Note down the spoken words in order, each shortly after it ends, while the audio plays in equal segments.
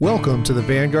Welcome to the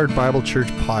Vanguard Bible Church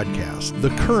podcast.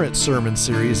 The current sermon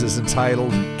series is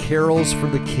entitled Carols for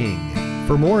the King.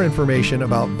 For more information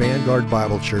about Vanguard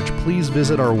Bible Church, please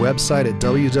visit our website at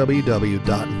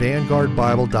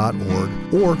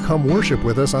www.vanguardbible.org or come worship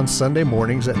with us on Sunday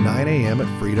mornings at 9 a.m.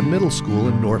 at Freedom Middle School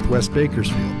in Northwest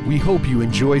Bakersfield. We hope you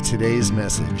enjoy today's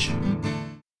message.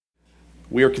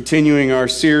 We are continuing our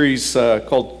series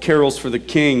called Carols for the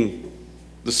King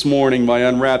this morning by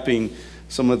unwrapping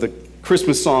some of the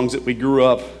Christmas songs that we grew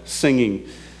up singing.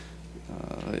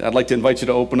 I'd like to invite you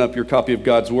to open up your copy of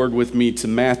God's Word with me to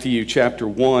Matthew chapter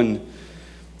 1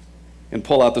 and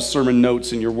pull out the sermon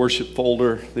notes in your worship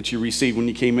folder that you received when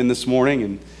you came in this morning.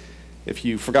 And if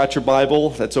you forgot your Bible,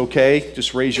 that's okay.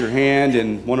 Just raise your hand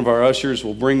and one of our ushers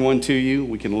will bring one to you.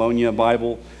 We can loan you a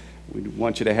Bible. We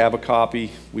want you to have a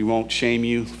copy. We won't shame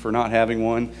you for not having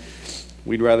one.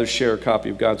 We'd rather share a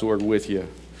copy of God's Word with you.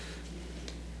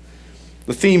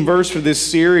 The theme verse for this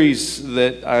series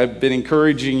that I've been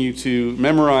encouraging you to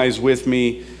memorize with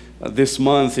me this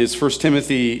month is 1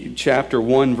 Timothy chapter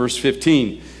 1, verse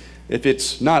 15. If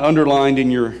it's not underlined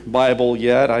in your Bible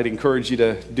yet, I'd encourage you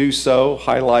to do so,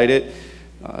 highlight it.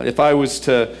 If I was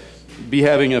to be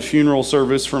having a funeral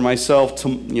service for myself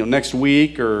next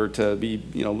week or to be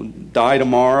die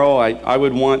tomorrow, I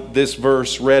would want this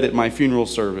verse read at my funeral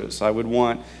service. I would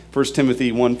want 1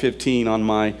 Timothy 1:15 on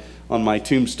my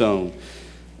tombstone.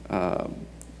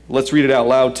 Let's read it out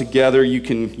loud together. You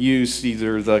can use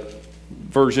either the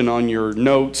version on your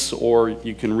notes or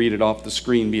you can read it off the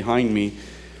screen behind me.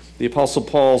 The Apostle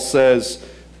Paul says,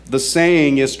 "The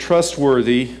saying is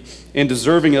trustworthy and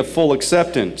deserving of full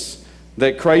acceptance,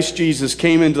 that Christ Jesus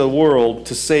came into the world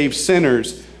to save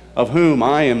sinners, of whom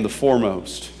I am the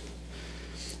foremost."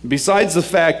 Besides the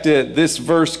fact that this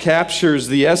verse captures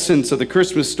the essence of the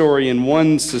Christmas story in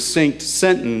one succinct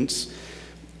sentence,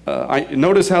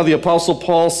 notice how the Apostle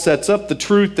Paul sets up the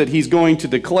truth that he's going to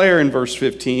declare in verse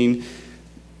 15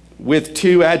 with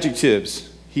two adjectives.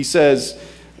 He says,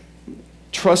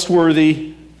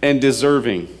 trustworthy and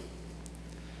deserving.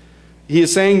 He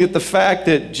is saying that the fact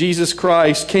that Jesus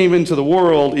Christ came into the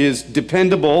world is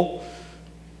dependable,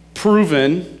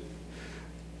 proven,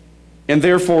 and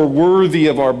therefore worthy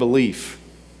of our belief.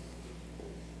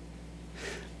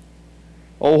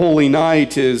 O Holy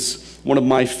Night is one of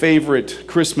my favorite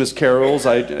Christmas carols.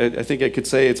 I think I could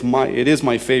say it is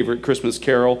my favorite Christmas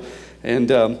carol.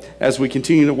 And as we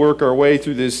continue to work our way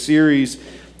through this series,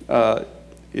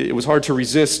 it was hard to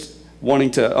resist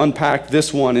wanting to unpack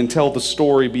this one and tell the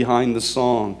story behind the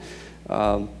song.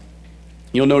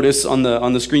 You'll notice on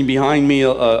the screen behind me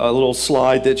a little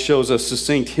slide that shows a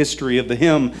succinct history of the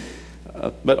hymn.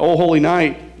 But O Holy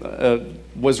Night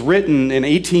was written in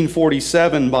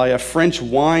 1847 by a French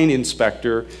wine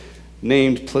inspector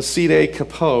named Placide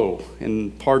Cappeau,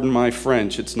 and pardon my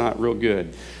French, it's not real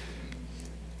good.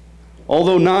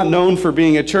 Although not known for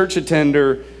being a church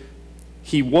attender,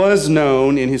 he was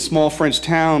known in his small French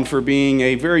town for being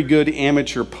a very good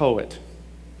amateur poet.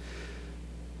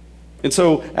 And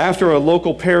so after a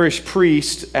local parish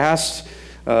priest asked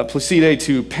Placide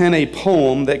to pen a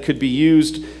poem that could be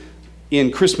used in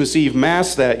Christmas Eve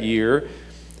Mass that year,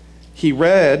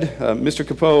 Mr.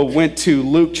 Cappeau went to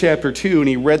Luke chapter 2 and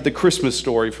he read the Christmas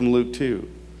story from Luke 2.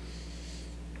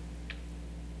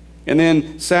 And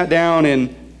then sat down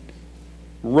and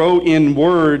wrote in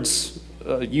words,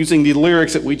 using the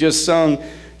lyrics that we just sung,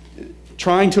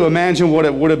 trying to imagine what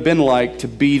it would have been like to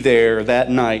be there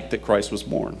that night that Christ was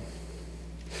born.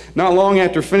 Not long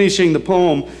after finishing the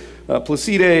poem,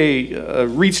 Placide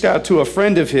reached out to a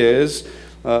friend of his,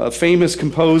 a famous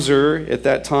composer at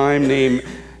that time named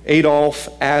Adolphe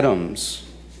Adams,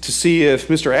 to see if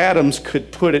Mr. Adams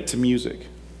could put it to music.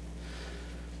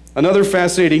 Another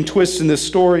fascinating twist in this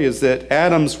story is that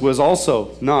Adams was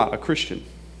also not a Christian.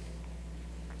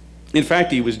 In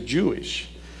fact, he was Jewish,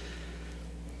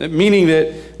 meaning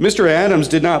that Mr. Adams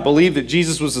did not believe that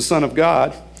Jesus was the Son of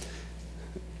God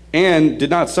and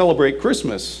did not celebrate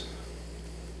Christmas.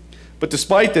 But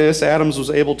despite this, Adams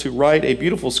was able to write a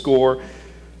beautiful score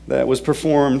that was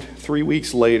performed 3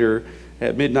 weeks later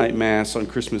at midnight Mass on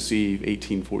Christmas Eve,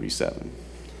 1847.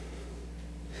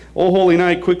 O Holy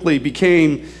Night quickly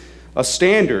became a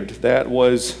standard that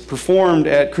was performed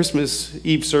at Christmas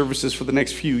Eve services for the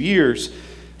next few years.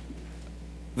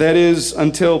 That is,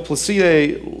 until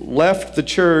Placide left the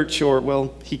church,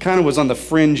 he kind of was on the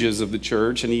fringes of the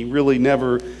church, and he really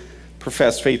never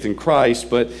professed faith in Christ,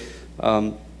 but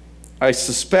I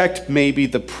suspect maybe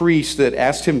the priest that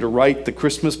asked him to write the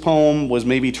Christmas poem was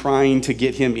maybe trying to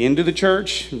get him into the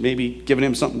church, maybe giving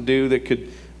him something to do that could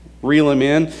reel him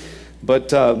in.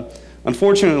 But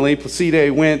unfortunately,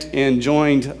 Placide went and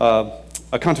joined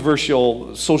a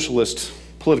controversial socialist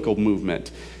political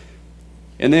movement.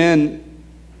 And then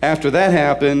after that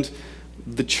happened,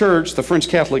 the church, the French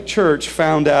Catholic Church,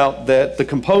 found out that the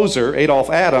composer, Adolphe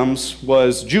Adams,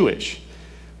 was Jewish.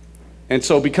 And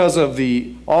so because of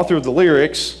the author of the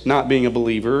lyrics not being a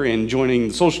believer and joining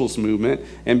the socialist movement,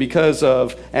 and because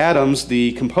of Adams,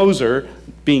 the composer,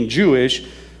 being Jewish,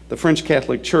 the French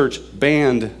Catholic Church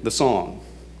banned the song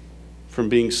from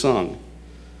being sung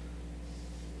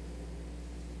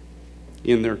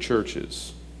in their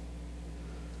churches.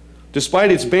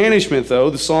 Despite its banishment, though,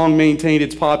 the song maintained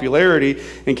its popularity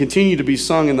and continued to be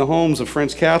sung in the homes of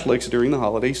French Catholics during the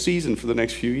holiday season for the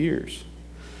next few years.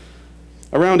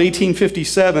 Around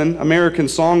 1857, American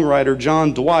songwriter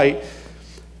John Dwight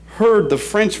heard the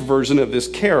French version of this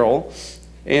carol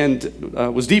and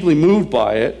was deeply moved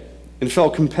by it and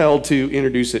felt compelled to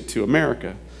introduce it to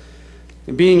America.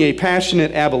 And being a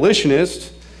passionate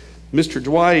abolitionist, Mr.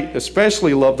 Dwight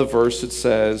especially loved the verse that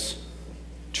says,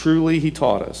 "Truly he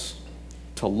taught us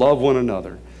to love one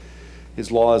another.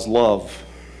 His law is love,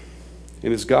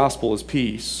 and his gospel is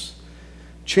peace.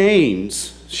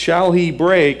 Chains shall he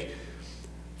break,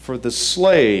 for the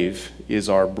slave is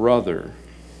our brother,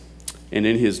 and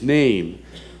in his name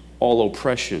all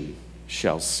oppression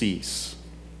shall cease."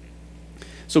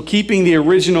 So keeping the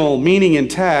original meaning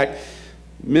intact,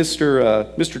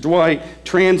 Mr. Dwight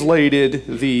translated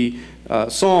the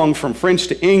song from French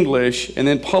to English and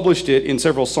then published it in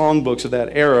several songbooks of that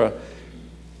era,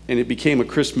 and it became a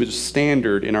Christmas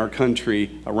standard in our country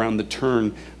around the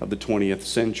turn of the 20th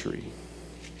century.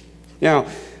 Now,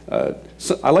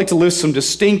 I like to list some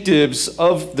distinctives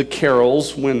of the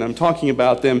carols when I'm talking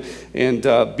about them, and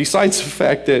besides the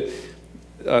fact that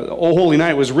O Holy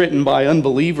Night was written by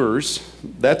unbelievers,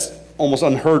 that's almost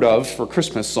unheard of for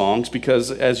Christmas songs,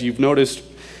 because as you've noticed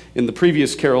in the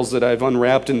previous carols that I've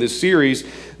unwrapped in this series,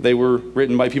 they were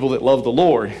written by people that love the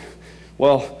Lord.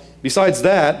 Well, besides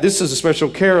that, this is a special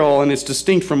carol, and it's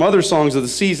distinct from other songs of the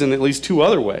season in at least two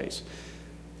other ways.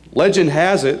 Legend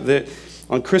has it that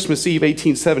on Christmas Eve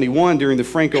 1871, during the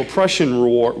Franco-Prussian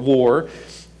War,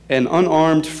 an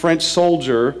unarmed French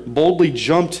soldier boldly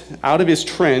jumped out of his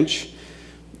trench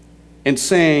and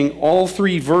sang all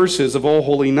three verses of O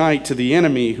Holy Night to the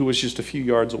enemy, who was just a few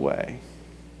yards away.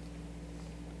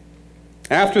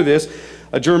 After this,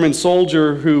 a German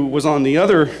soldier who was on the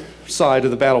other side of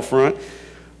the battlefront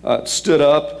stood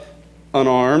up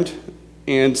unarmed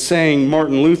and sang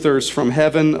Martin Luther's "From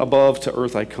Heaven Above to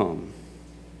Earth I Come."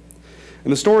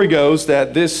 And the story goes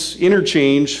that this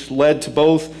interchange led to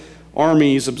both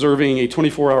armies observing a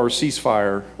 24-hour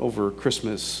ceasefire over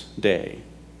Christmas Day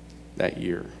that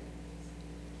year.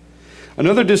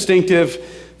 Another distinctive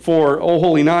for O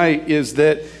Holy Night is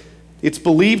that it's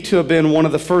believed to have been one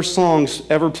of the first songs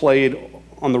ever played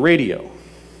on the radio.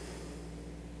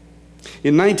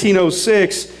 In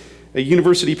 1906, a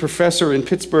university professor in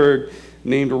Pittsburgh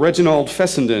named Reginald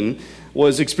Fessenden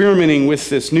was experimenting with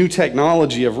this new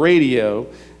technology of radio,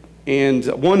 and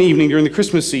one evening during the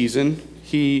Christmas season,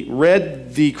 he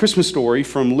read the Christmas story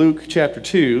from Luke chapter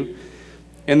 2,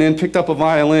 and then picked up a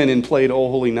violin and played O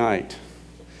Holy Night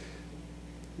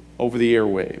over the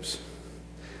airwaves.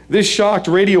 This shocked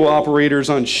radio operators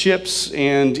on ships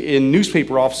and in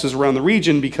newspaper offices around the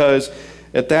region, because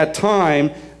at that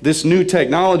time, this new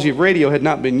technology of radio had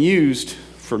not been used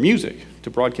for music, to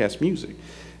broadcast music.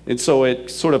 And so it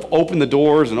sort of opened the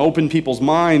doors and opened people's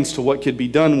minds to what could be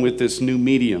done with this new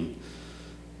medium.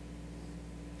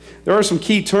 There are some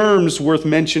key terms worth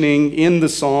mentioning in the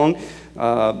song.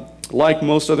 Like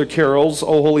most other carols,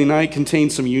 O Holy Night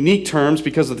contains some unique terms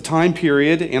because of the time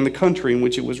period and the country in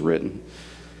which it was written.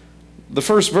 The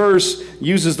first verse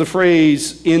uses the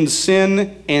phrase, "in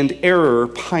sin and error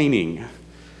pining,"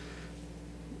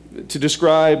 to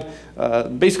describe,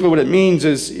 basically what it means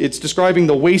is it's describing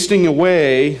the wasting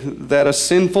away that a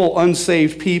sinful,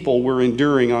 unsaved people were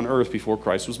enduring on earth before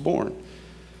Christ was born.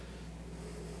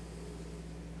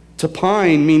 To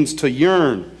pine means to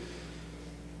yearn,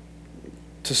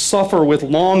 to suffer with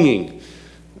longing.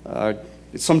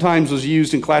 It sometimes was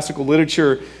used in classical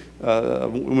literature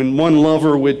when one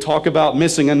lover would talk about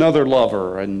missing another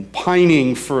lover and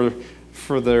pining for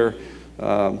their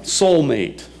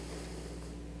soulmate.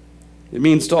 It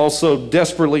means to also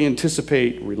desperately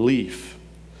anticipate relief.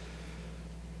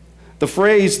 The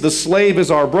phrase, "the slave is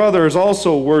our brother," is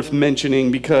also worth mentioning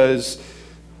because,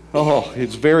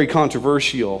 it's very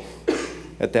controversial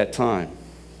at that time,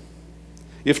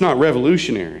 if not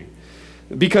revolutionary.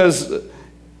 Because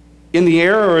in the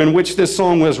era in which this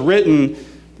song was written,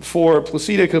 for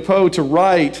Placido Cappeau to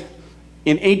write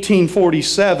in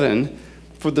 1847,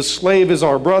 "For the slave is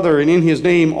our brother, and in his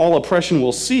name all oppression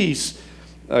will cease,"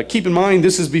 Keep in mind,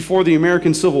 this is before the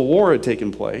American Civil War had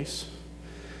taken place.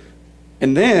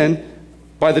 And then,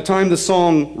 by the time the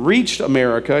song reached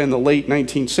America in the late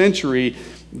 19th century,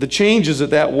 the changes that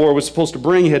that war was supposed to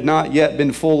bring had not yet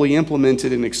been fully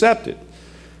implemented and accepted.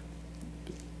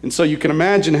 And so you can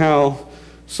imagine how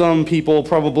some people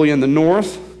probably in the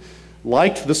North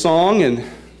liked the song, and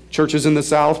churches in the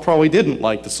South probably didn't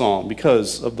like the song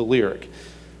because of the lyric,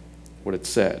 what it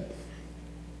said.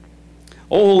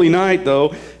 O Holy Night,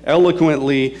 though,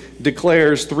 eloquently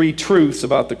declares three truths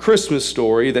about the Christmas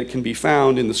story that can be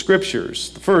found in the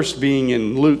Scriptures. The first being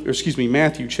in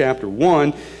Matthew chapter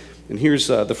 1. And here's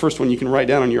the first one you can write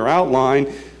down on your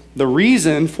outline. The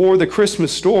reason for the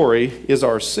Christmas story is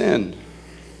our sin.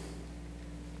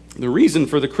 The reason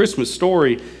for the Christmas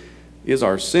story is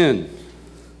our sin.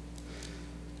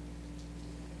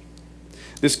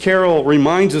 This carol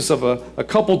reminds us of a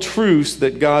couple truths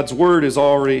that God's Word has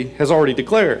already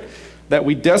declared. That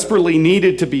we desperately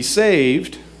needed to be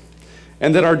saved,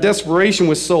 and that our desperation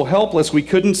was so helpless we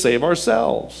couldn't save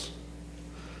ourselves.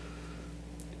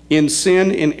 In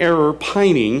sin and error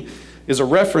pining is a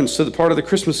reference to the part of the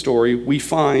Christmas story we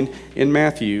find in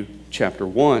Matthew chapter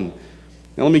 1.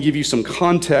 Now let me give you some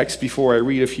context before I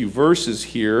read a few verses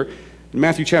here.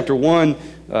 Matthew chapter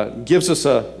 1 gives us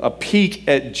a peek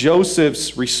at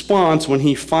Joseph's response when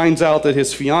he finds out that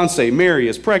his fiancée, Mary,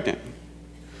 is pregnant.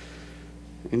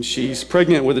 And she's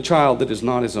pregnant with a child that is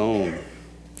not his own.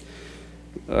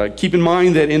 Keep in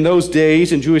mind that in those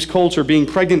days, in Jewish culture, being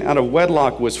pregnant out of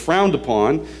wedlock was frowned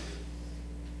upon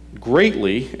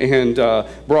greatly and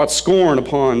brought scorn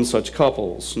upon such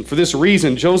couples. And for this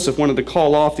reason, Joseph wanted to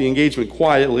call off the engagement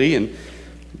quietly and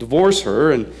divorce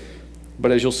her.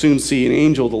 But as you'll soon see, an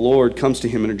angel of the Lord comes to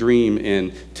him in a dream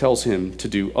and tells him to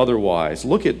do otherwise.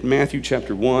 Look at Matthew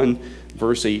chapter 1,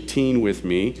 verse 18 with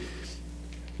me.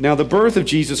 Now the birth of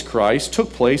Jesus Christ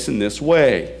took place in this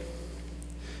way.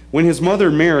 When his mother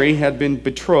Mary had been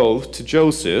betrothed to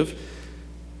Joseph,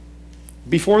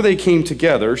 before they came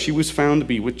together, she was found to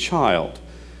be with child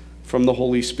from the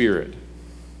Holy Spirit.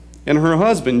 And her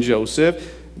husband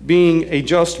Joseph, being a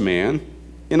just man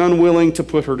and unwilling to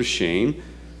put her to shame,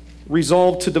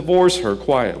 resolved to divorce her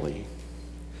quietly.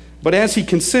 But as he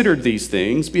considered these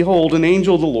things, behold, an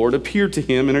angel of the Lord appeared to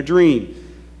him in a dream,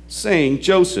 saying,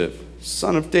 Joseph,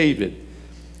 son of David,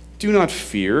 do not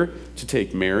fear to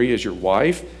take Mary as your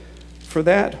wife, for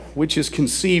that which is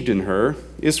conceived in her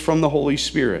is from the Holy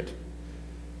Spirit.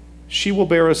 She will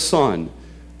bear a son,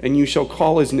 and you shall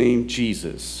call his name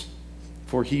Jesus,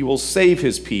 for he will save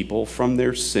his people from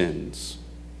their sins.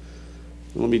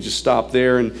 Let me just stop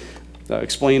there and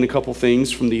explain a couple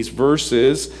things from these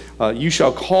verses. You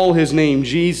shall call his name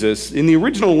Jesus. In the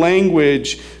original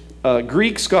language,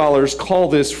 Greek scholars call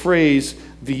this phrase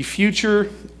the future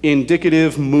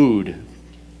indicative mood.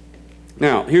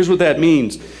 Now, here's what that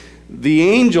means. The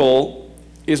angel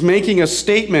is making a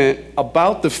statement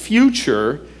about the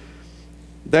future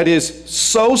that is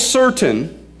so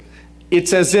certain,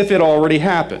 it's as if it already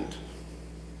happened.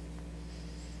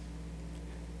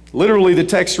 Literally, the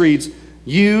text reads,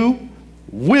 you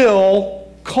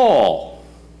will call.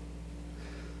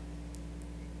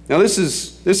 Now this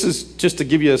is just to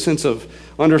give you a sense of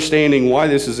understanding why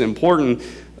this is important.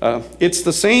 It's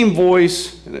the same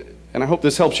voice, and I hope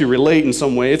this helps you relate in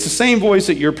some way. It's the same voice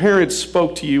that your parents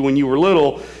spoke to you when you were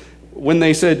little, when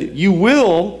they said, you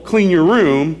will clean your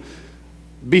room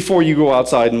before you go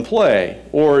outside and play,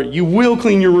 or you will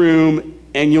clean your room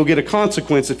and you'll get a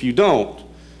consequence if you don't.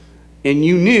 And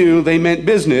you knew they meant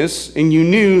business, and you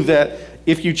knew that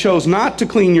if you chose not to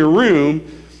clean your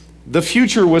room, the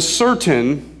future was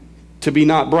certain to be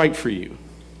not bright for you.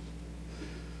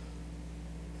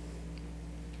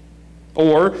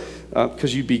 Or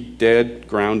because you'd be dead,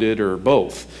 grounded, or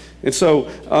both. And so,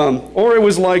 or it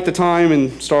was like the time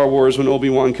in Star Wars when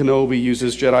Obi-Wan Kenobi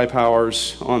uses Jedi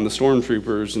powers on the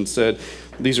stormtroopers and said,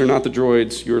 these are not the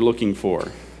droids you're looking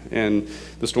for. And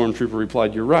the stormtrooper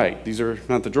replied, you're right, these are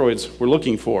not the droids we're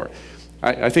looking for.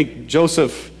 I think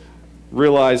Joseph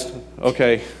realized,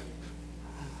 okay,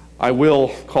 I will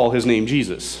call his name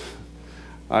Jesus.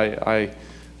 I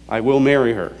will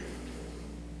marry her.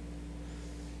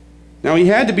 Now, he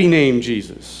had to be named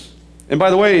Jesus. And by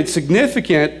the way, it's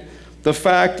significant, the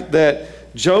fact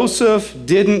that Joseph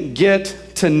didn't get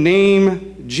to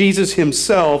name Jesus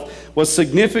himself was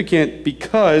significant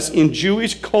because in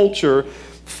Jewish culture,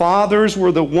 fathers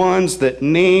were the ones that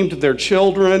named their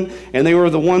children, and they were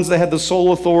the ones that had the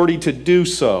sole authority to do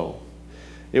so.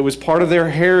 It was part of their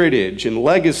heritage and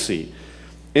legacy.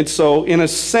 And so, in a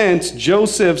sense,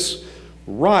 Joseph's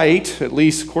right, at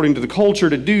least according to the culture,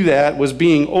 to do that was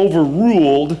being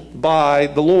overruled by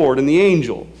the Lord and the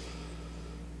angel.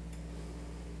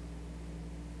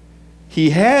 He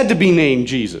had to be named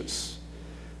Jesus.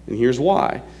 And here's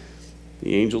why.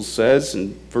 The angel says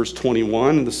in verse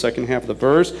 21, in the second half of the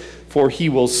verse, "For he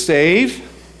will save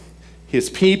his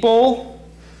people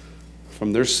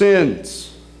from their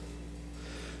sins."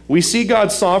 We see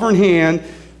God's sovereign hand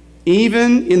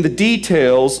even in the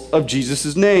details of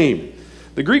Jesus' name.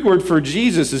 The Greek word for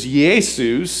Jesus is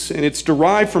Jesus, and it's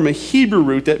derived from a Hebrew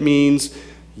root that means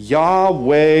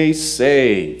Yahweh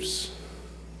saves.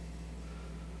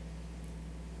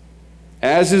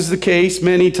 As is the case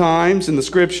many times in the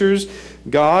Scriptures,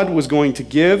 God was going to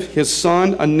give his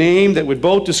Son a name that would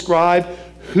both describe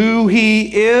who he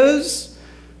is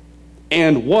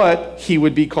and what he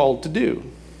would be called to do.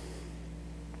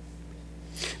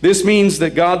 This means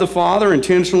that God the Father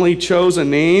intentionally chose a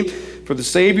name for the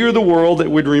Savior of the world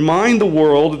that would remind the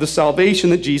world of the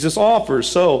salvation that Jesus offers.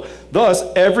 So, thus,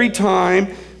 every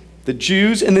time the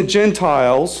Jews and the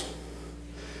Gentiles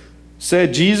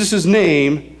said Jesus'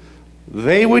 name,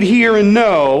 they would hear and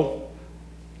know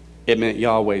it meant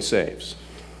Yahweh saves.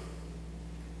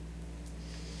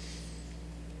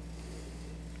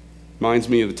 Reminds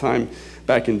me of the time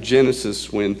back in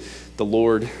Genesis when the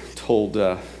Lord told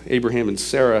Abraham and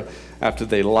Sarah, after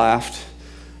they laughed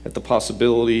at the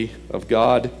possibility of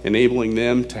God enabling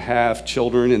them to have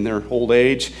children in their old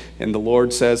age, and the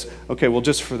Lord says, okay, well,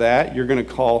 just for that, you're going to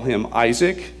call him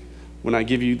Isaac when I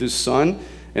give you this son.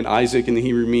 And Isaac in the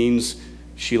Hebrew means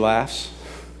she laughs.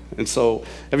 And so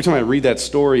every time I read that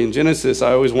story in Genesis,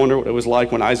 I always wonder what it was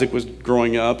like when Isaac was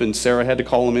growing up and Sarah had to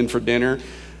call him in for dinner.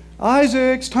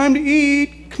 Isaac, it's time to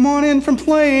eat. Come on in from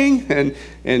playing.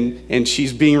 And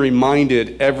she's being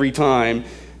reminded every time.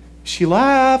 She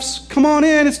laughs. Come on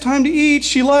in. It's time to eat.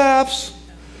 She laughs.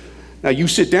 Now you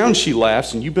sit down. She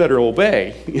laughs, and you better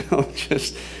obey.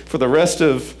 Just for the rest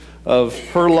of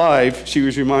her life, she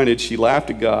was reminded she laughed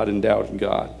at God and doubted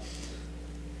God.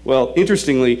 Well,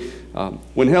 interestingly,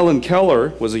 when Helen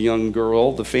Keller was a young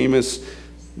girl, the famous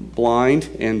blind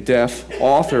and deaf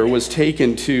author was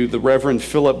taken to the Reverend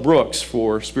Philip Brooks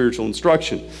for spiritual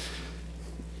instruction.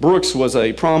 Brooks was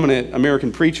a prominent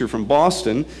American preacher from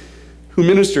Boston who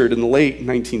ministered in the late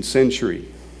 19th century.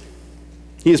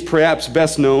 He is perhaps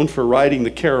best known for writing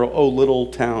the carol, "O Little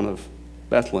Town of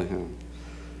Bethlehem."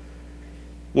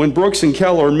 When Brooks and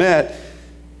Keller met,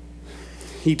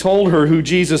 he told her who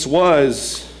Jesus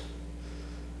was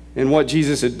and what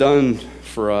Jesus had done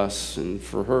for us and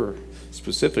for her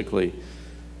specifically.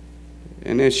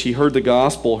 And as she heard the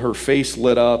gospel, her face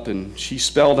lit up and she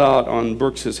spelled out on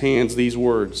Brooks's hands these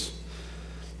words: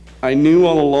 "I knew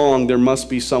all along there must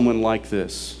be someone like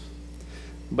this,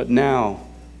 but now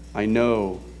I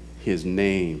know his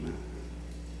name."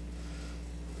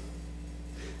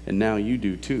 And now you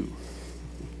do too.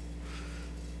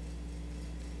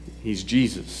 He's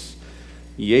Jesus,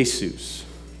 Jesus.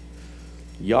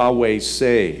 Yahweh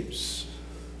saves.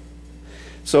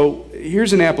 So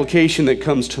here's an application that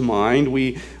comes to mind.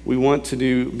 We want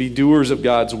to be doers of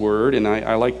God's word, and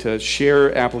I like to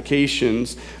share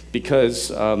applications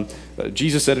because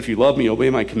Jesus said, if you love me, obey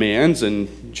my commands, and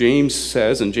James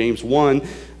says in James 1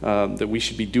 that we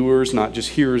should be doers, not just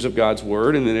hearers of God's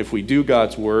word, and then if we do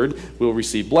God's word, we'll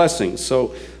receive blessings.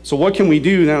 So what can we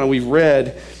do now that we've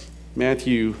read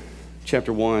Matthew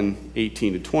chapter 1,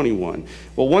 18 to 21.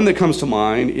 Well, one that comes to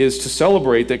mind is to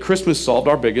celebrate that Christmas solved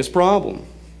our biggest problem.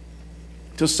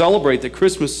 To celebrate that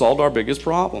Christmas solved our biggest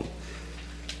problem.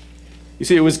 You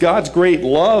see, it was God's great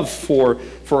love for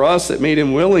us that made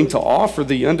him willing to offer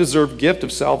the undeserved gift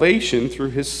of salvation through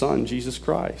his Son, Jesus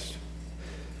Christ.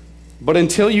 But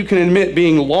until you can admit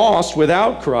being lost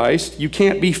without Christ, you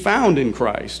can't be found in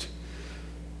Christ.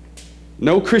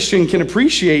 No Christian can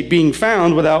appreciate being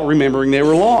found without remembering they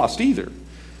were lost either.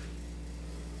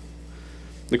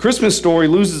 The Christmas story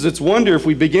loses its wonder if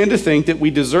we begin to think that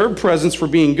we deserve presents for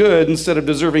being good instead of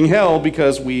deserving hell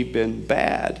because we've been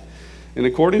bad. And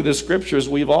according to the scriptures,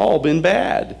 we've all been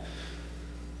bad.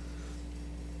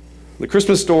 The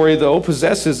Christmas story, though,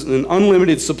 possesses an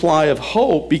unlimited supply of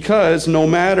hope because no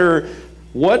matter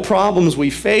what problems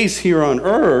we face here on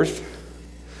earth,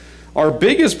 our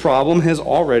biggest problem has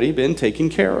already been taken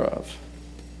care of.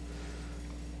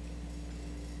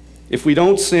 If we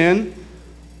don't sin,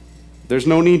 there's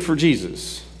no need for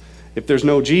Jesus. If there's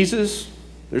no Jesus,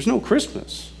 there's no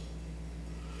Christmas.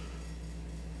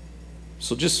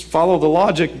 So just follow the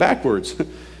logic backwards.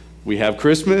 We have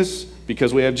Christmas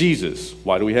because we have Jesus.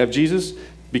 Why do we have Jesus?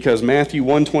 Because Matthew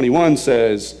 1:21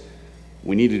 says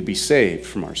we needed to be saved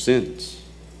from our sins.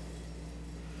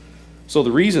 So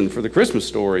the reason for the Christmas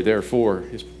story, therefore,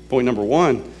 is point number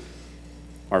one,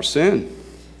 our sin.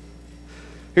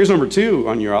 Here's number two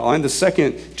on your outline. The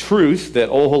second truth that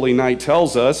O Holy Night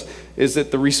tells us is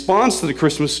that the response to the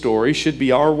Christmas story should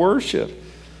be our worship.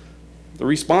 The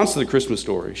response to the Christmas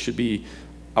story should be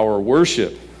our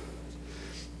worship.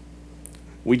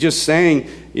 We just sang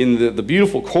in the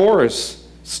beautiful chorus,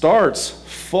 starts,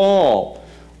 fall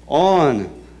on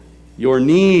your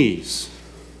knees.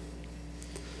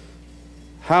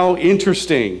 How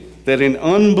interesting that an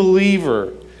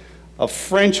unbeliever, a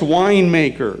French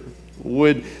winemaker,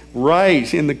 would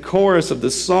write in the chorus of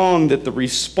the song that the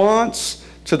response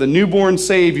to the newborn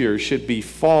Savior should be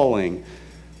falling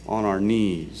on our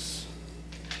knees.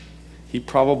 He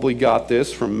probably got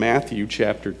this from Matthew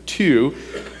chapter 2.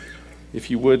 If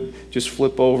you would just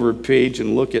flip over a page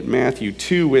and look at Matthew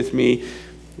 2 with me.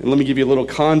 And let me give you a little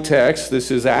context. This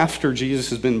is after Jesus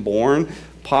has been born,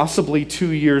 possibly 2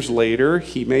 years later.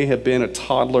 He may have been a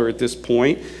toddler at this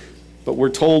point. But we're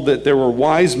told that there were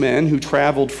wise men who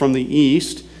traveled from the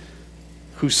east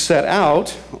who set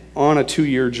out on a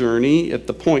 2-year journey at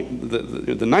the point,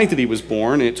 the night that he was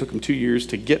born. And it took them 2 years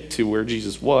to get to where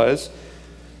Jesus was.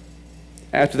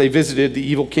 After they visited the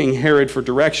evil King Herod for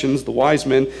directions, the wise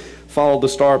men followed the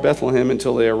star of Bethlehem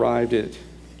until they arrived at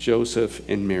Joseph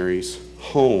and Mary's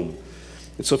home.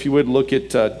 And so if you would look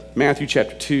at Matthew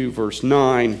chapter 2, verse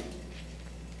 9,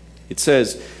 it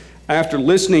says, after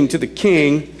listening to the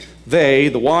king, they,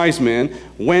 the wise men,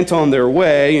 went on their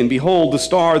way, and behold, the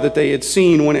star that they had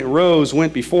seen when it rose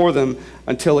went before them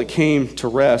until it came to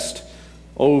rest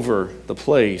over the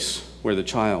place where the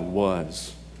child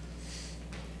was.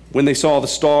 When they saw the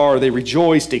star, they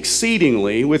rejoiced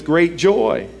exceedingly with great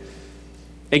joy.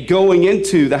 And going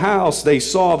into the house, they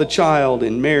saw the child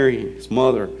and Mary, his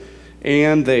mother,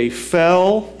 and they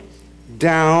fell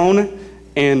down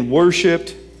and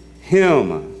worshiped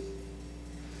him.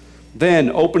 Then,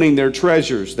 opening their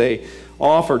treasures, they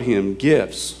offered him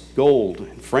gifts, gold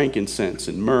and frankincense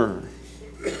and myrrh.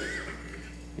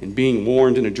 And being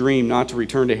warned in a dream not to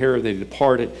return to Herod, they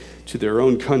departed to their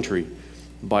own country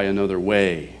by another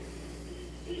way.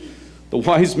 The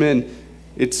wise men,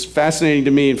 it's fascinating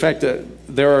to me. In fact,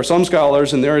 there are some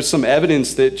scholars and there is some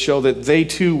evidence that show that they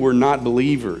too were not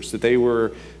believers, that they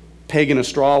were pagan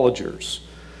astrologers.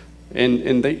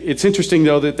 And it's interesting,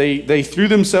 though, that they threw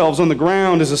themselves on the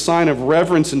ground as a sign of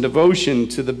reverence and devotion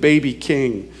to the baby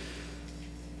king.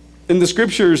 In the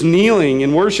scriptures, kneeling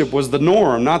in worship was the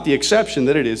norm, not the exception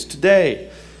that it is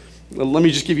today. Let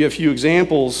me just give you a few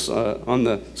examples on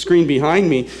the screen behind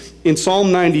me. In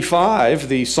Psalm 95,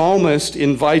 the psalmist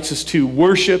invites us to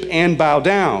worship and bow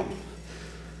down.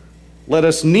 Let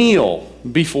us kneel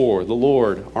before the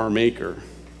Lord our Maker.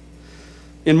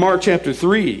 In Mark chapter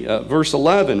 3, verse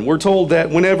 11, we're told that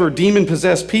whenever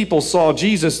demon-possessed people saw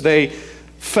Jesus, they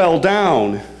fell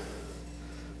down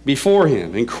before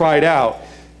him and cried out,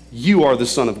 "You are the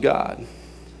Son of God."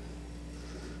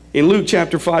 In Luke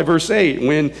chapter 5, verse 8,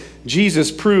 when Jesus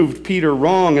proved Peter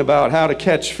wrong about how to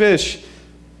catch fish,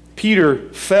 Peter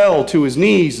fell to his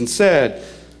knees and said,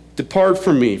 "Depart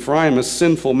from me, for I am a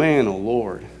sinful man, O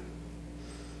Lord."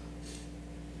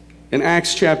 In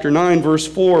Acts chapter 9, verse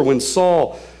 4, when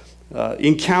Saul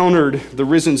encountered the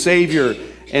risen Savior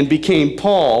and became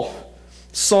Paul,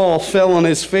 Saul fell on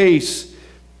his face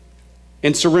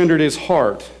and surrendered his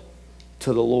heart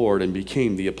to the Lord and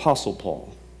became the Apostle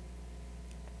Paul.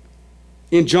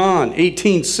 In John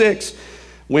 18:6,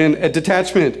 when a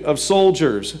detachment of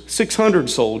soldiers, 600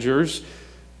 soldiers,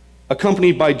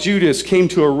 accompanied by Judas, came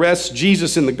to arrest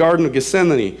Jesus in the Garden of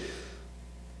Gethsemane,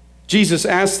 Jesus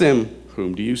asked them,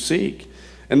 "Whom do you seek?"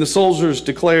 And the soldiers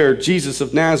declared, "Jesus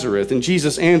of Nazareth." And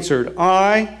Jesus answered,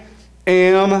 "I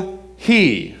am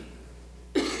he."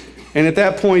 And at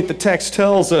that point, the text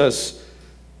tells us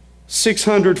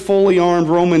 600 fully armed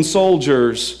Roman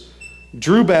soldiers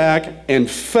drew back and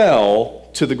fell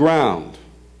to the ground.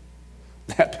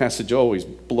 That passage always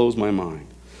blows my mind.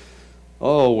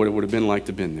 Oh, what it would have been like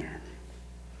to have been there.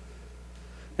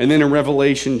 And then in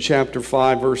Revelation chapter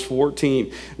 5, verse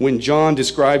 14, when John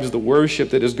describes the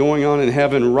worship that is going on in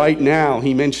heaven right now,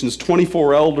 he mentions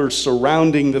 24 elders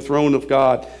surrounding the throne of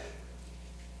God,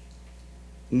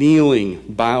 kneeling,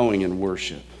 bowing in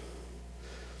worship.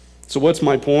 So what's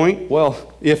my point?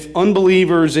 Well, if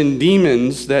unbelievers and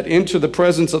demons that enter the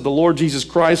presence of the Lord Jesus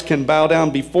Christ can bow down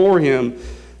before him,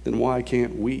 then why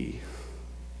can't we?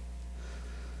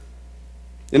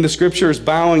 In the scriptures,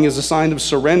 bowing is a sign of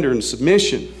surrender and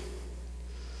submission.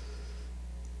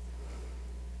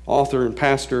 Author and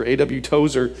pastor A.W.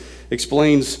 Tozer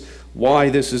explains why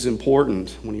this is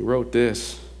important when he wrote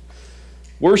this.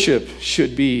 Worship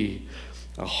should be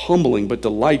a humbling but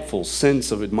delightful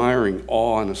sense of admiring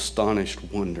awe and astonished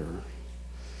wonder.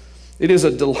 It is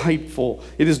delightful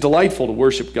to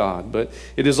worship God, but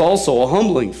it is also a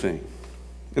humbling thing.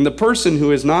 And the person who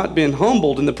has not been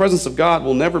humbled in the presence of God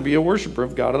will never be a worshiper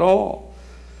of God at all.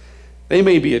 They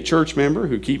may be a church member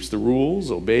who keeps the rules,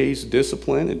 obeys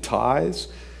discipline, and tithes,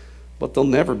 but they'll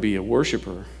never be a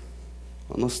worshiper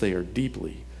unless they are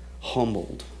deeply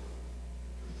humbled.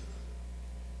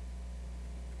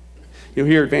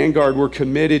 Here at Vanguard, we're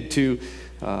committed to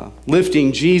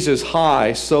lifting Jesus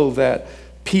high so that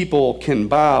people can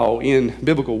bow in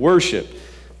biblical worship.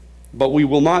 But we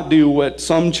will not do what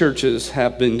some churches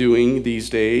have been doing these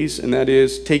days, and that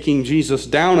is taking Jesus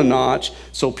down a notch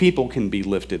so people can be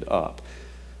lifted up.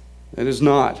 That is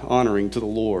not honoring to the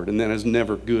Lord, and that is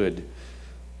never good.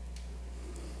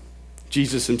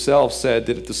 Jesus himself said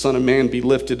that if the Son of Man be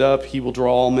lifted up, he will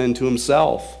draw all men to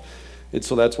himself. And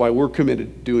so that's why we're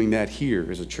committed to doing that here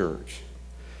as a church.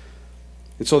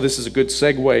 And so this is a good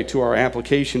segue to our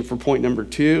application for point number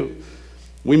 2.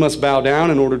 We must bow down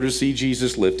in order to see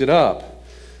Jesus lifted up.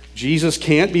 Jesus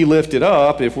can't be lifted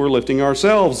up if we're lifting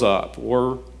ourselves up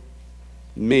or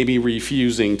maybe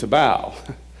refusing to bow.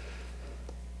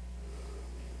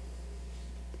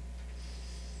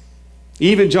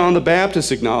 Even John the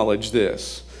Baptist acknowledged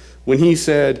this when he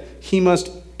said, "He must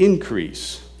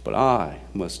increase, but I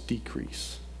must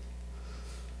decrease."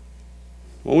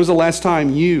 When was the last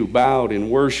time you bowed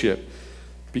in worship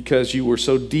because you were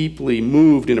so deeply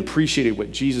moved and appreciated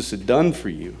what Jesus had done for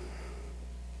you?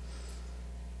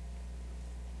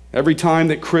 Every time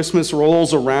that Christmas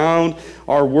rolls around,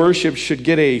 our worship should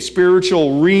get a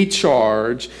spiritual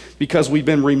recharge because we've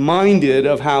been reminded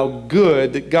of how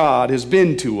good that God has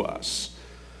been to us.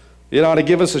 It ought to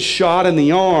give us a shot in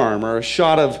the arm or a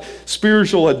shot of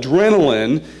spiritual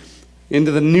adrenaline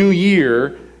into the new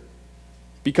year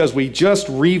because we just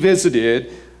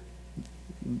revisited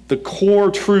the core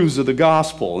truths of the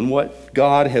gospel and what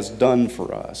God has done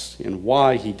for us and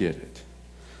why he did it.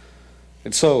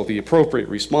 And so the appropriate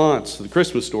response to the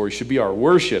Christmas story should be our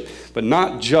worship, but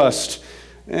not just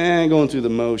going through the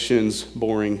motions,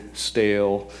 boring,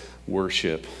 stale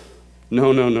worship.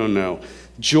 No.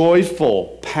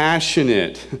 Joyful,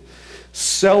 passionate,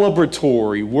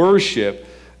 celebratory worship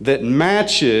that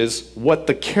matches what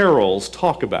the carols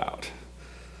talk about.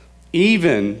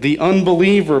 Even the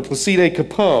unbeliever, Placide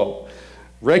Cappeau,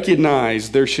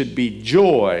 recognized there should be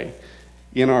joy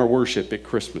in our worship at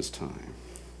Christmas time.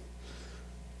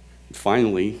 And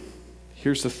finally,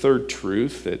 here's the third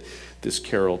truth that this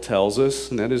carol tells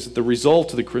us, and that is that the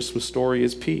result of the Christmas story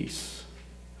is peace.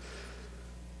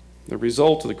 The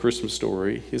result of the Christmas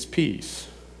story is peace.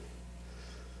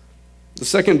 The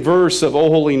second verse of O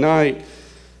Holy Night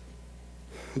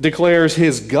declares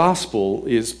his gospel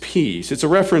is peace. It's a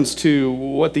reference to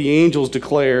what the angels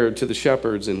declared to the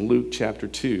shepherds in Luke chapter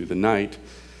 2, the night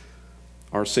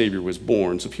our Savior was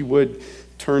born. So if you would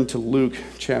turn to Luke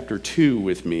chapter 2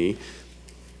 with me.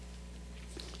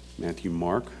 Matthew,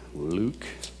 Mark, Luke.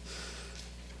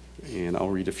 And I'll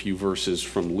read a few verses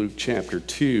from Luke chapter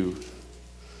 2,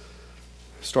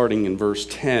 starting in verse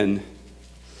 10.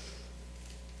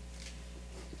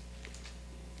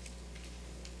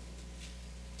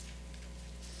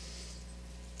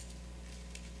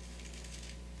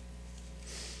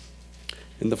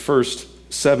 In the first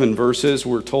 7 verses,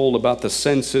 we're told about the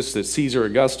census that Caesar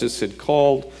Augustus had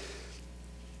called.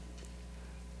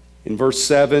 In verse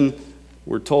 7,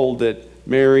 we're told that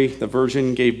Mary, the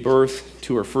virgin, gave birth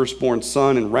to her firstborn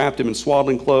son and wrapped him in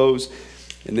swaddling clothes.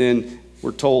 And then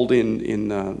we're told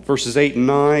in verses 8 and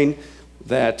 9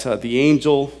 that the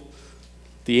angels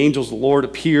of the Lord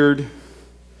appeared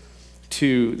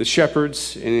to the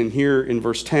shepherds. And in here in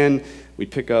verse 10, we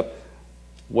pick up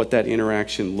what that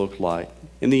interaction looked like.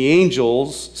 And the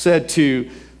angels said to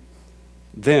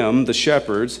them, the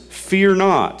shepherds, "Fear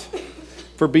not,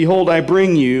 for behold, I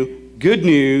bring you good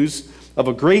news of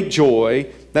a great joy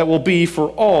that will be for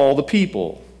all the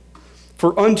people.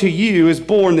 For unto you is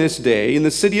born this day in the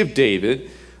city of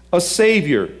David a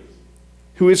Savior,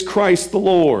 who is Christ the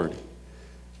Lord.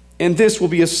 And this will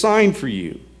be a sign for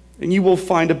you, and you will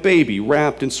find a baby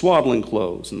wrapped in swaddling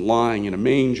clothes and lying in a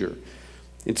manger."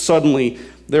 And suddenly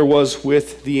there was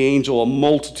with the angel a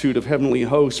multitude of heavenly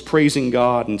hosts praising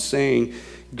God and saying,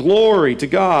 "Glory to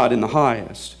God in the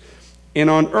highest, and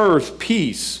on earth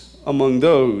peace among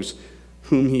those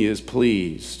whom he is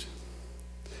pleased."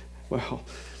 Well,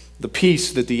 the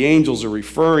peace that the angels are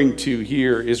referring to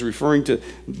here is referring to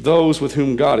those with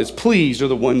whom God is pleased are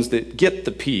the ones that get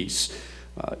the peace.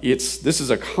 This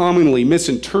is a commonly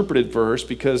misinterpreted verse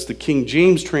because the King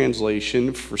James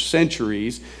translation for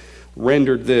centuries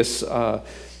rendered this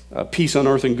peace on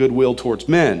earth and goodwill towards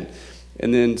men.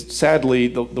 And then sadly,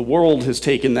 the world has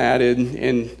taken that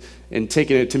and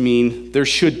taken it to mean there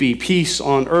should be peace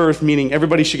on earth, meaning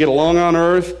everybody should get along on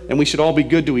earth and we should all be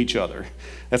good to each other.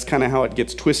 That's kind of how it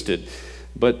gets twisted.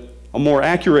 But a more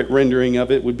accurate rendering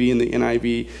of it would be in the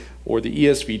NIV or the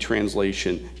ESV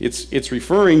translation. It's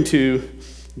referring to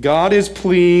God is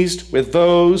pleased with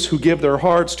those who give their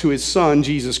hearts to his Son,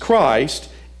 Jesus Christ,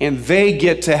 and they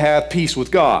get to have peace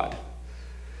with God.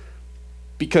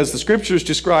 Because the scriptures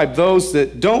describe those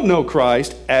that don't know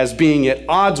Christ as being at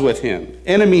odds with him,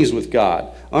 enemies with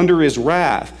God, under his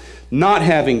wrath, not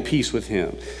having peace with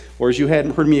him. Or as you had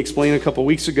heard me explain a couple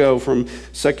weeks ago from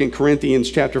 2 Corinthians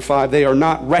chapter 5, they are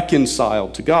not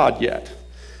reconciled to God yet.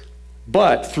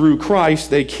 But through Christ,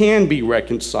 they can be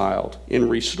reconciled and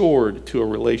restored to a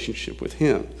relationship with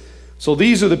him. So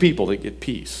these are the people that get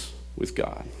peace with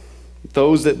God,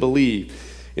 those that believe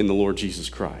in the Lord Jesus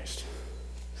Christ.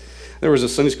 There was a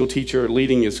Sunday school teacher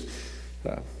leading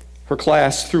her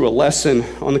class through a lesson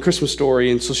on the Christmas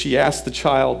story, and so she asked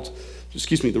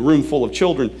the room full of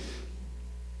children,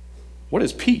 what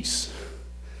is peace?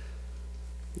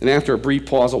 And after a brief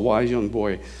pause, a wise young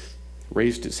boy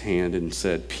raised his hand and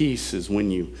said, peace is when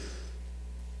you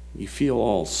feel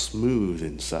all smooth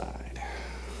inside.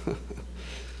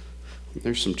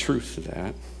 There's some truth to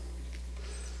that.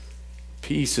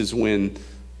 Peace is when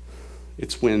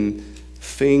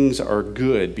things are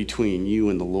good between you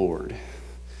and the Lord,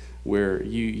 where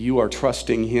you are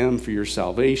trusting him for your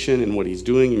salvation and what he's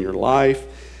doing in your life,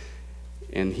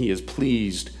 and he is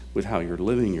pleased with how you're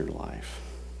living your life.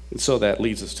 And so that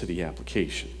leads us to the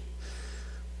application.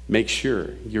 Make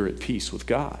sure you're at peace with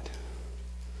God.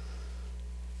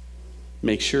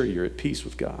 Make sure you're at peace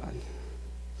with God.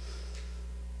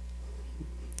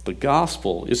 The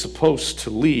gospel is supposed to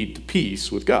lead to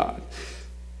peace with God.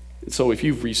 So if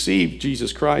you've received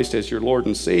Jesus Christ as your Lord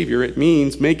and Savior, it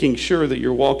means making sure that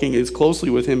you're walking as closely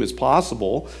with him as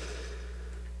possible.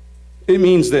 It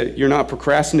means that you're not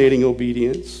procrastinating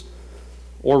obedience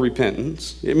or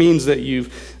repentance. It means that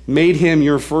you've made him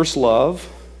your first love.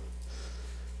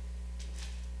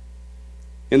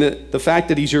 And that the fact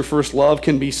that he's your first love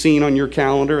can be seen on your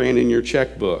calendar and in your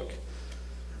checkbook.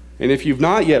 And if you've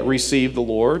not yet received the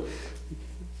Lord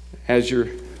as your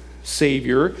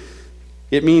Savior,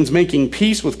 it means making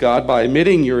peace with God by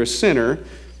admitting you're a sinner,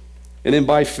 and then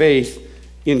by faith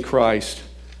in Christ,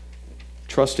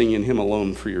 trusting in him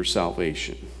alone for your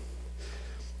salvation.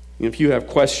 And if you have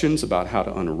questions about how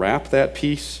to unwrap that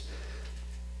peace,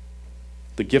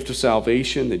 the gift of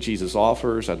salvation that Jesus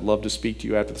offers, I'd love to speak to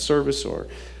you after the service, or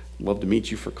I'd love to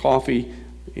meet you for coffee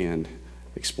and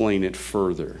explain it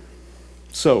further.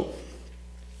 So,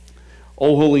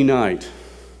 O Holy Night.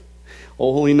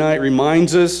 O Holy Night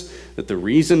reminds us that the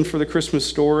reason for the Christmas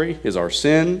story is our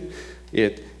sin.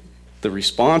 The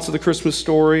response of the Christmas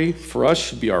story for us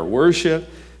should be our worship.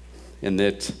 And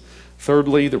that,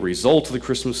 thirdly, the result of the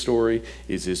Christmas story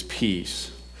is his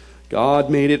peace. God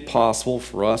made it possible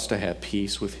for us to have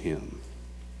peace with him.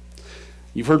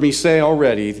 You've heard me say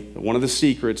already that one of the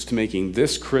secrets to making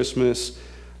this Christmas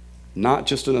not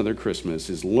just another Christmas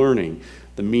is learning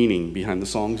the meaning behind the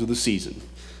songs of the season.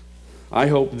 I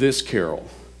hope this carol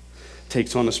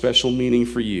takes on a special meaning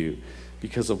for you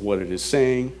because of what it is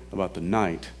saying about the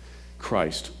night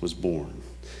Christ was born.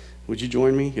 Would you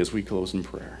join me as we close in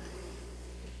prayer?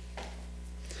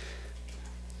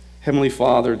 Heavenly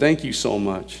Father, thank you so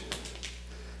much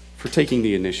for taking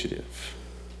the initiative.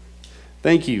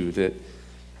 Thank you that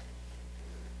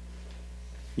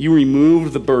you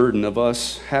removed the burden of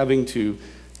us having to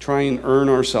try and earn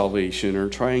our salvation or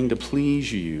trying to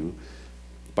please you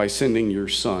by sending your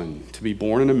Son to be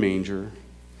born in a manger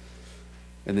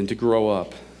and then to grow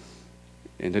up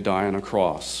and to die on a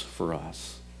cross for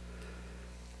us.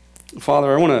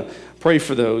 Father, I want to pray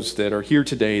for those that are here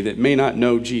today that may not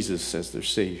know Jesus as their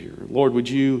Savior. Lord, would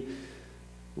you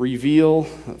reveal,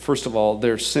 first of all,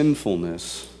 their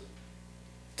sinfulness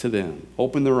to them.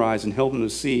 Open their eyes and help them to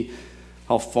see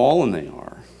how fallen they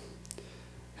are.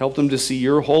 Help them to see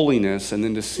your holiness and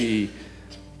then to see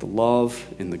the love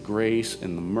and the grace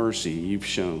and the mercy you've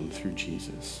shown through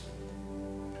Jesus.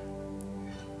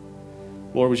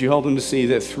 Lord, would you help them to see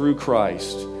that through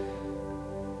Christ,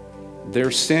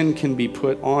 their sin can be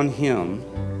put on him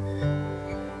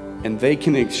and they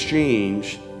can in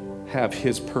exchange have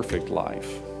his perfect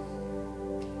life.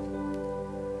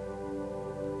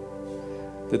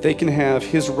 That they can have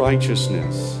his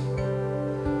righteousness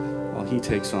while he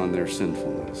takes on their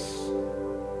sinfulness.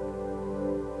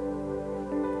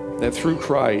 That through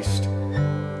Christ,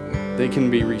 they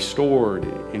can be restored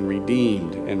and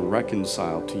redeemed and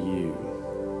reconciled to you.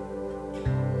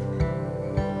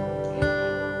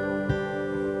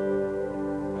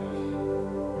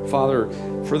 Father,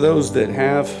 for those that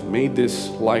have made this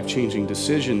life-changing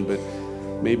decision but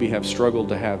maybe have struggled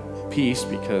to have peace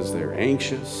because they're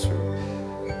anxious or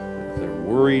they're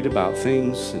worried about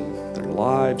things in their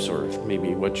lives or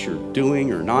maybe what you're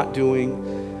doing or not doing,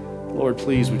 Lord,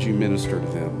 please would you minister to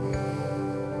them.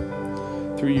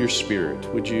 Through your Spirit,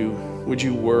 would you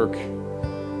work,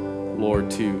 Lord,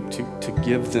 to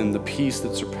give them the peace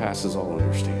that surpasses all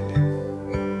understanding.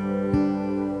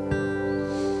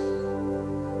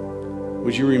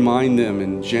 Would you remind them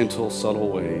in gentle, subtle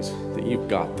ways that you've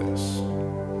got this,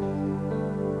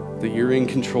 that you're in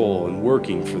control and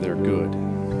working for their good.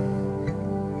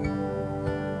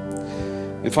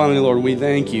 And finally, Lord, we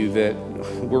thank you that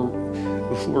we're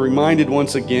reminded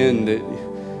once again that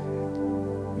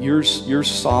your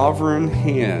sovereign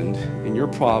hand and your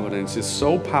providence is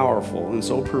so powerful and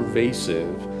so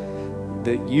pervasive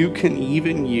that you can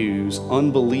even use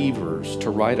unbelievers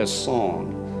to write a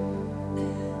song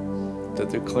that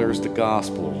declares the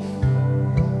gospel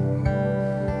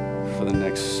for the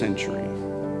next century.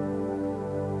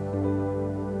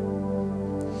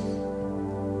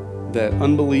 That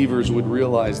unbelievers would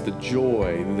realize the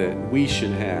joy that we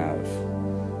should have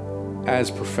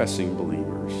as professing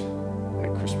believers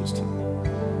at Christmas time.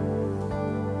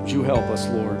 Would you help us,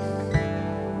 Lord,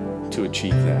 to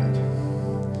achieve that?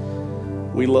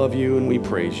 We love you and we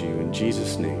praise you. In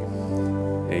Jesus' name,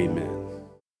 amen.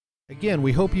 Again,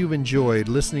 we hope you've enjoyed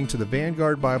listening to the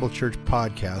Vanguard Bible Church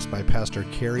podcast by Pastor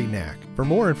Cary. For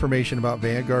more information about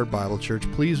Vanguard Bible Church,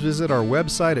 please visit our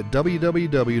website at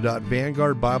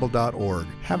www.vanguardbible.org.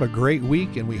 Have a great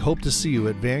week, and we hope to see you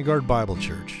at Vanguard Bible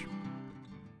Church.